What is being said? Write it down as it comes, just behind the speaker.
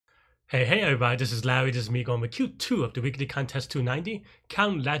Hey everybody, this is Larry, this is me going with Q2 of the weekly contest 290.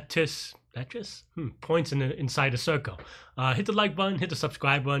 Count lattice points inside the circle. Hit the like button, hit the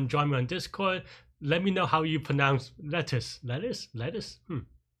subscribe button, join me on Discord. Let me know how you pronounce lattice. Lettuce? Let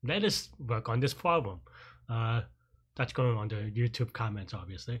us work on this problem. That's going on the YouTube comments,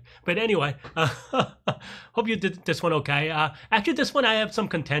 obviously. But anyway, hope you did this one okay. Actually, this one I have some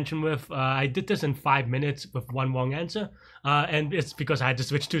contention with. I did this in 5 minutes with one wrong answer. And it's because I had to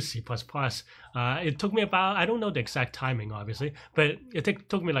switch to C++. It took me about, I don't know the exact timing, obviously, but it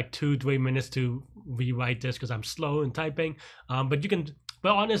took me like 2-3 minutes to rewrite this because I'm slow in typing.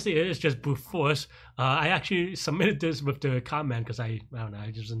 But honestly, it is just brute force. I actually submitted this with the comment because I don't know,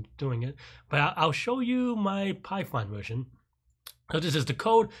 I just wasn't doing it. But I'll show you my Python version. So this is the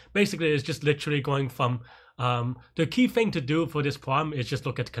code. Basically, it's just literally going from the key thing to do for this problem is just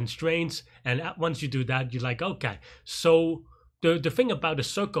look at constraints. And once you do that, you're like, okay. So the thing about the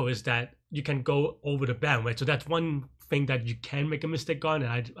circle is that you can go over the bound, right? So that's one thing that you can make a mistake on.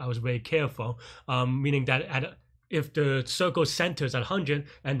 And I was very careful, meaning that if the circle center is at 100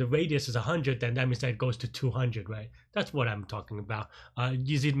 and the radius is 100, then that means that it goes to 200, right? That's what I'm talking about.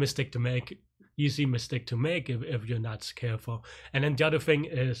 Easy mistake to make if you're not careful. And then the other thing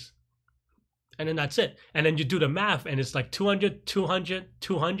is, and then that's it. And then you do the math and it's like 200, 200,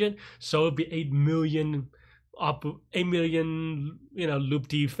 200. So it'd be 8 million,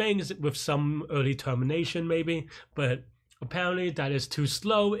 loop-de things with some early termination maybe. But apparently that is too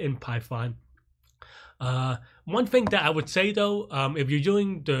slow in Python. One thing that I would say though, if you're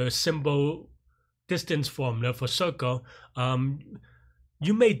doing the symbol distance formula for circle,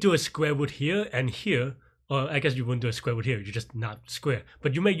 you may do a square root here and here, or I guess you wouldn't do a square root here, you're just not square,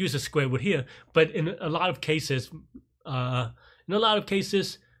 but you may use a square root here. But in a lot of cases,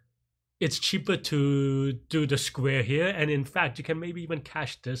 it's cheaper to do the square here, and in fact, you can maybe even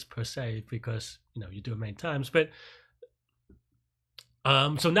cache this per se because you do it many times, but.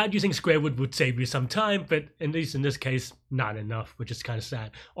 So not using square root would save you some time, but at least in this case, not enough, which is kind of sad.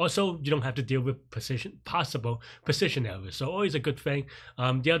 Also, you don't have to deal with possible precision errors, so always a good thing.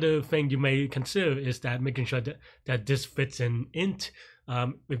 The other thing you may consider is that making sure that this fits in int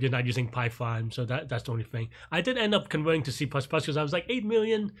if you're not using Python. So that's the only thing. I did end up converting to C++ because I was like 8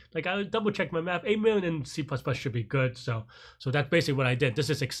 million. Like I double checked my math. 8 million in C++ should be good. So that's basically what I did. This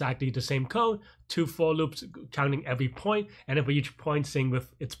is exactly the same code. 2 for loops counting every point, and then for each point saying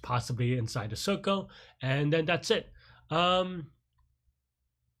if it's possibly inside a circle, and then that's it.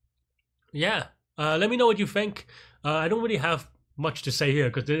 Yeah. Let me know what you think. I don't really have much to say here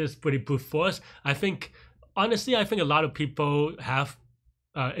because this is pretty brute force. Honestly, I think a lot of people have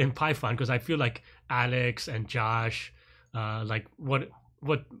in Python because I feel like Alex and Josh, like what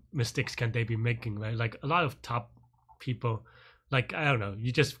mistakes can they be making, right? Like a lot of top people, like I don't know,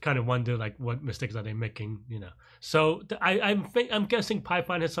 you just kind of wonder like what mistakes are they making, So I'm guessing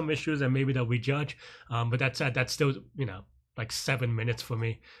Python has some issues and maybe they'll rejudge, but that's still like 7 minutes for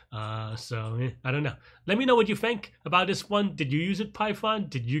me. So I don't know. Let me know what you think about this one. Did you use it Python?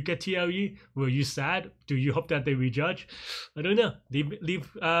 Did you get TLE? Were you sad? Do you hope that they rejudge? I don't know.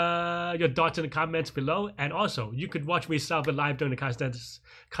 Leave your thoughts in the comments below. And also, you could watch me solve it live during the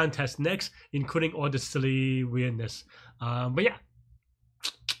contest next, including all the silly weirdness. But yeah.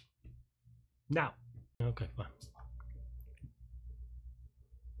 Now. Okay, fine.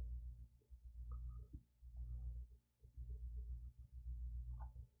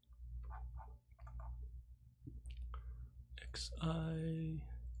 XI.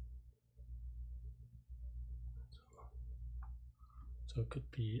 So it could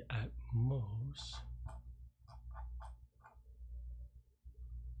be at most.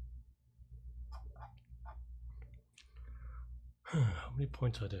 How many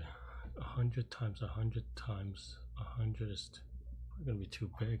points are there? 100 times 100 times 100 is going to be too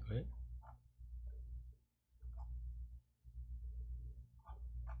big, right?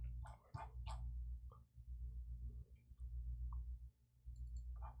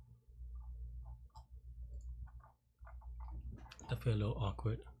 Definitely a little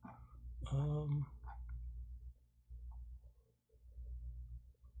awkward.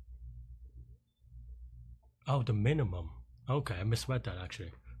 Oh, the minimum. Okay, I misread that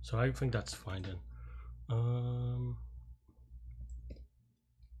actually. So I think that's fine then.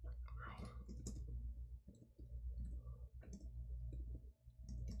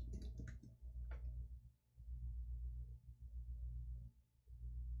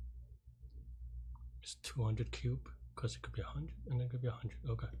 It's 200 cube because it could be 100 and then it could be 100.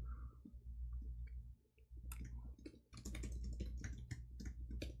 Okay.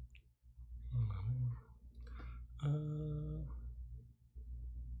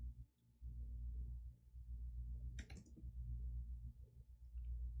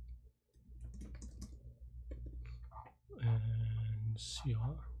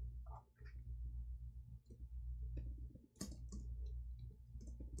 CR.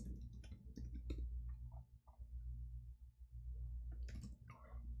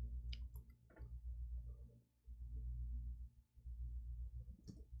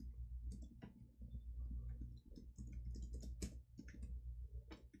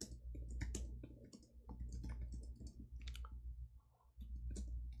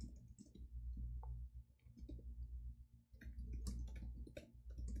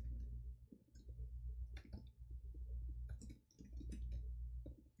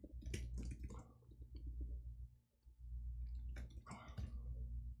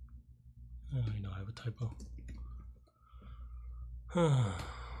 Oh, you know, I have a typo.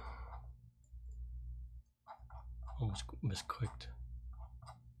 Almost misclicked.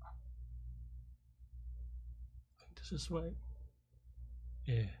 I think this is right.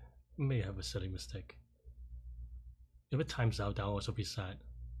 Yeah, may have a silly mistake. If it times out, that'll also be sad.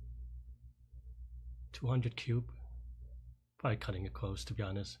 200 cube. Probably cutting it close, to be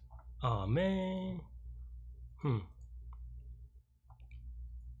honest. Oh man.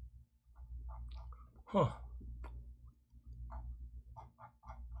 Huh.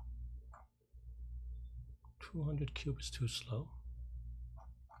 $200 cube is too slow.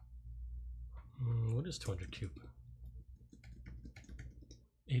 What is 200 cube?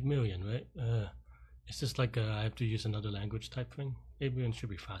 8 million, right? Is this like I have to use another language type thing? 8 million should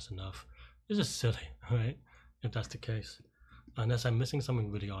be fast enough. This is silly, right? If that's the case. Unless I'm missing something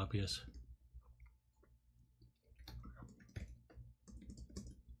really obvious.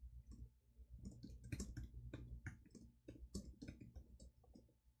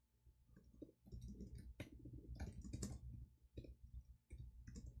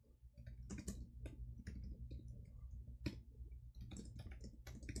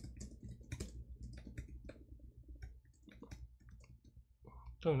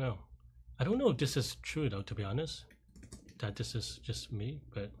 Don't know. I don't know if this is true though, to be honest. That this is just me,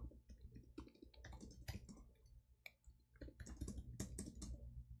 but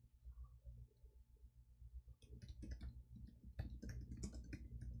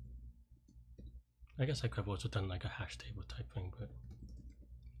I guess I could have also done like a hash table type thing, but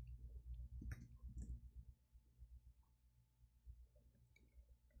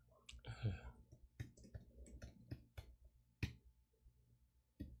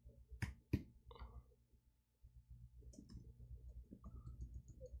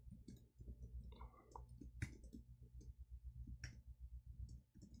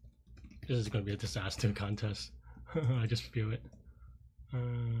this is going to be a disaster contest. I just feel it.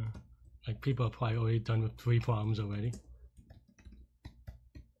 Like people are probably already done with 3 problems already.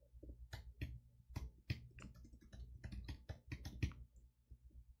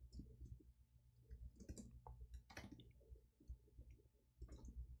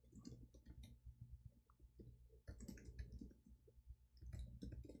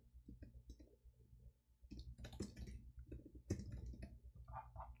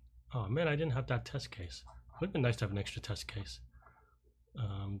 Oh man, I didn't have that test case. Would have been nice to have an extra test case.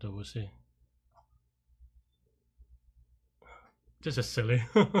 Though we'll see. This is silly,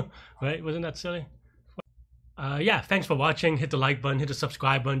 right? Wasn't that silly? Yeah, thanks for watching. Hit the like button, hit the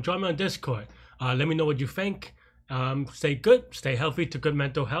subscribe button, join me on Discord. Let me know what you think. Stay good, stay healthy to good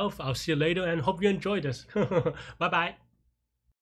mental health. I'll see you later and hope you enjoy this. Bye bye.